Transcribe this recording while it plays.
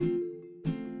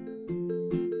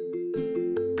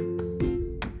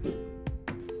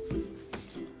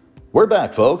We're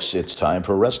back, folks. It's time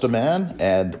for Rest a Man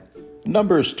and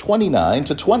numbers 29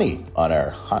 to 20 on our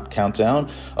hot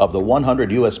countdown of the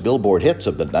 100 US Billboard hits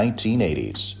of the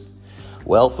 1980s.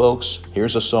 Well, folks,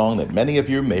 here's a song that many of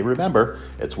you may remember.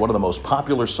 It's one of the most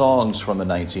popular songs from the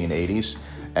 1980s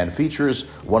and features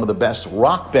one of the best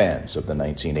rock bands of the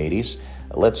 1980s.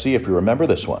 Let's see if you remember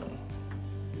this one.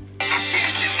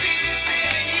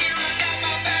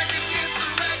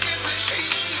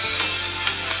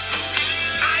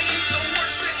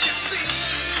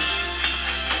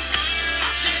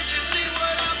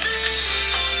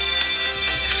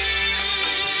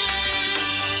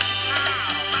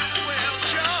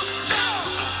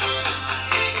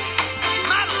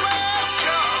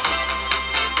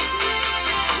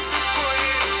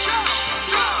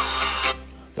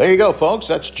 There you go, folks.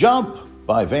 That's Jump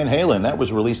by Van Halen. That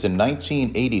was released in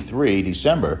 1983,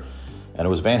 December, and it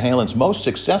was Van Halen's most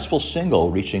successful single,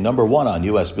 reaching number one on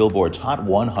US Billboard's Hot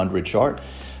 100 chart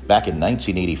back in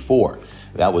 1984.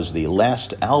 That was the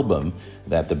last album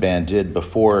that the band did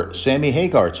before Sammy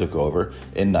Hagar took over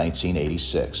in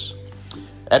 1986.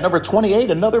 At number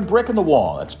 28, another brick in the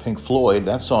wall. That's Pink Floyd.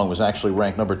 That song was actually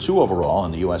ranked number 2 overall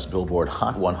on the US Billboard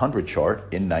Hot 100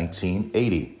 chart in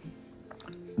 1980.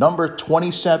 Number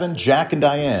 27, Jack and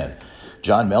Diane,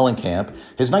 John Mellencamp.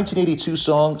 His 1982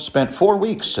 song spent 4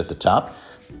 weeks at the top.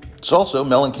 It's also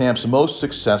Mellencamp's most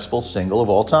successful single of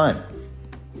all time.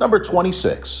 Number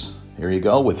 26, here you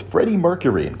go, with Freddie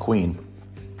Mercury and Queen,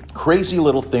 Crazy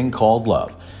Little Thing Called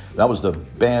Love. That was the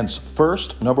band's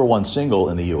first number one single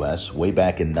in the U.S. way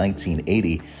back in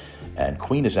 1980, and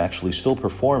Queen is actually still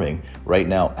performing right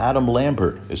now. Adam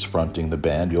Lambert is fronting the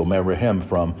band. You'll remember him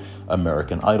from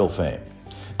American Idol fame.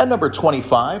 At number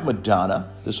 25, Madonna.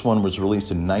 This one was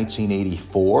released in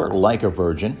 1984, Like a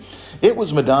Virgin. It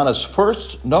was Madonna's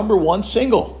first number one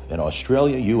single in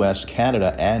Australia, US,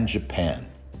 Canada, and Japan.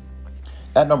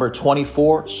 At number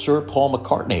 24, Sir Paul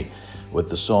McCartney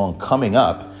with the song Coming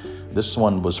Up. This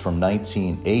one was from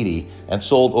 1980 and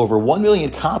sold over 1 million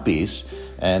copies.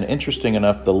 And interesting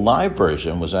enough, the live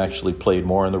version was actually played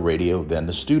more on the radio than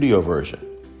the studio version.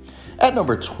 At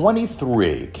number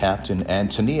 23, Captain and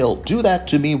Tennille, Do That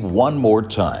to Me One More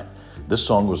Time. This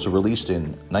song was released in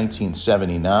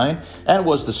 1979 and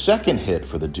was the second hit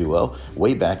for the duo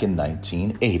way back in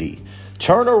 1980.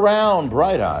 Turn around,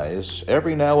 Bright Eyes.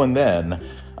 Every now and then,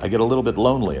 I get a little bit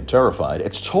lonely and terrified.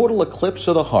 It's Total Eclipse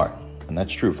of the Heart. And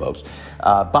that's true, folks.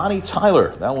 Bonnie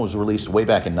Tyler, that one was released way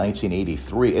back in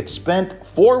 1983. It spent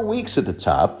 4 weeks at the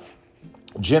top.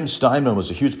 Jim Steinman was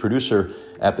a huge producer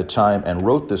at the time and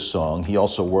wrote this song. He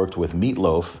also worked with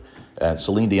Meatloaf and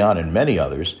Celine Dion and many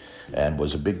others, and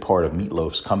was a big part of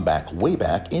Meatloaf's comeback way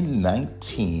back in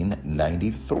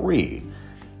 1993.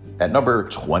 At number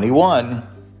 21,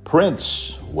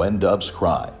 Prince, When Doves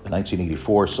Cry. The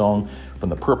 1984 song from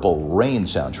the Purple Rain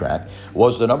soundtrack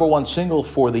was the number one single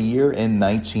for the year in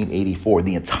 1984.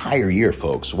 The entire year,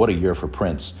 folks. What a year for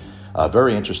Prince. A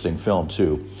very interesting film,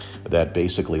 too, that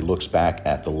basically looks back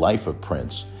at the life of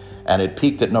Prince. And it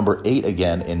peaked at number 8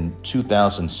 again in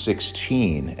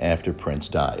 2016 after Prince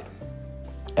died.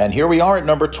 And here we are at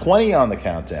number 20 on the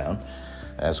countdown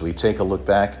as we take a look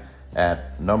back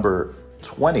at number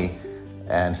 20.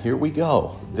 And here we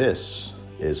go. This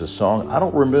is a song I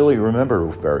don't really remember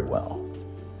very well.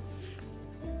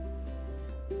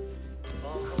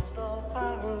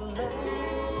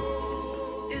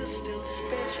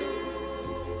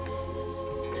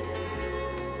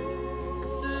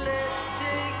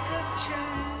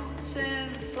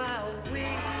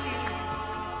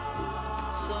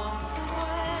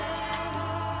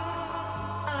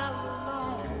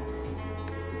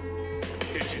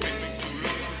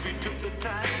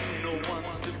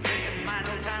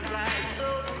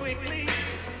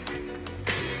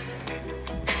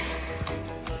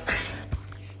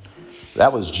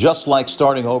 That was Just Like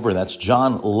Starting Over. That's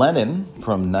John Lennon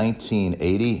from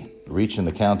 1980, reaching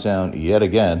the countdown yet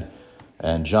again.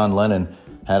 And John Lennon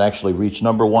had actually reached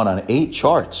number one on 8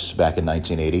 charts back in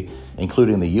 1980,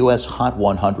 including the US Hot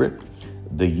 100,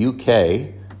 the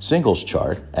UK Singles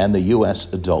Chart, and the US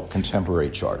Adult Contemporary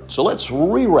Chart. So let's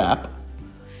rewrap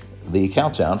the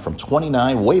countdown from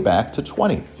 29 way back to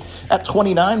 20. At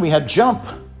 29, we had Jump,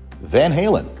 Van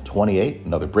Halen. 28,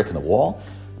 another brick in the wall.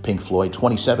 Pink Floyd.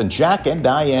 27, Jack and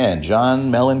Diane,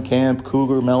 John Mellencamp,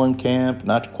 Cougar Mellencamp,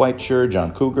 not quite sure,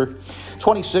 John Cougar.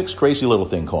 26, Crazy Little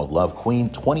Thing Called Love,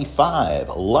 Queen. 25,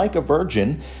 Like a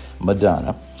Virgin,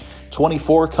 Madonna.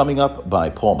 24, Coming Up by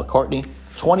Paul McCartney.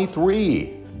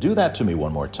 23, Do That to Me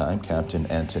One More Time, Captain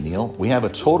and Tennille. We have a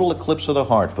Total Eclipse of the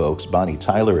Heart, folks, Bonnie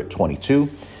Tyler at 22.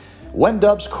 When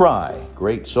Doves Cry,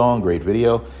 great song, great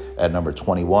video. At number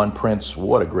 21, Prince.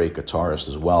 What a great guitarist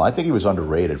as well. I think he was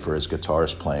underrated for his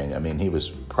guitarist playing. I mean, he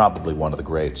was probably one of the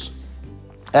greats.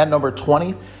 At number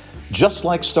 20, just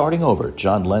like starting over,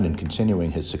 John Lennon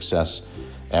continuing his success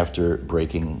after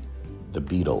breaking the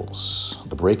Beatles.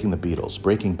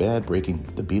 Breaking Bad, breaking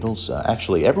the Beatles.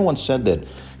 Actually, everyone said that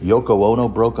Yoko Ono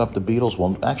broke up the Beatles.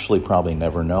 Well, actually, probably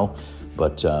never know.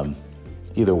 But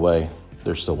either way,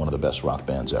 they're still one of the best rock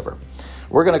bands ever.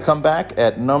 We're going to come back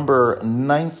at number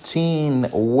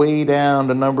 19, way down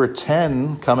to number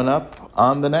 10, coming up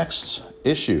on the next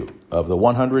issue of the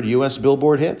 100 US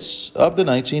Billboard Hits of the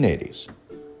 1980s.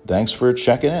 Thanks for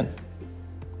checking in.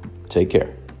 Take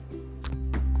care.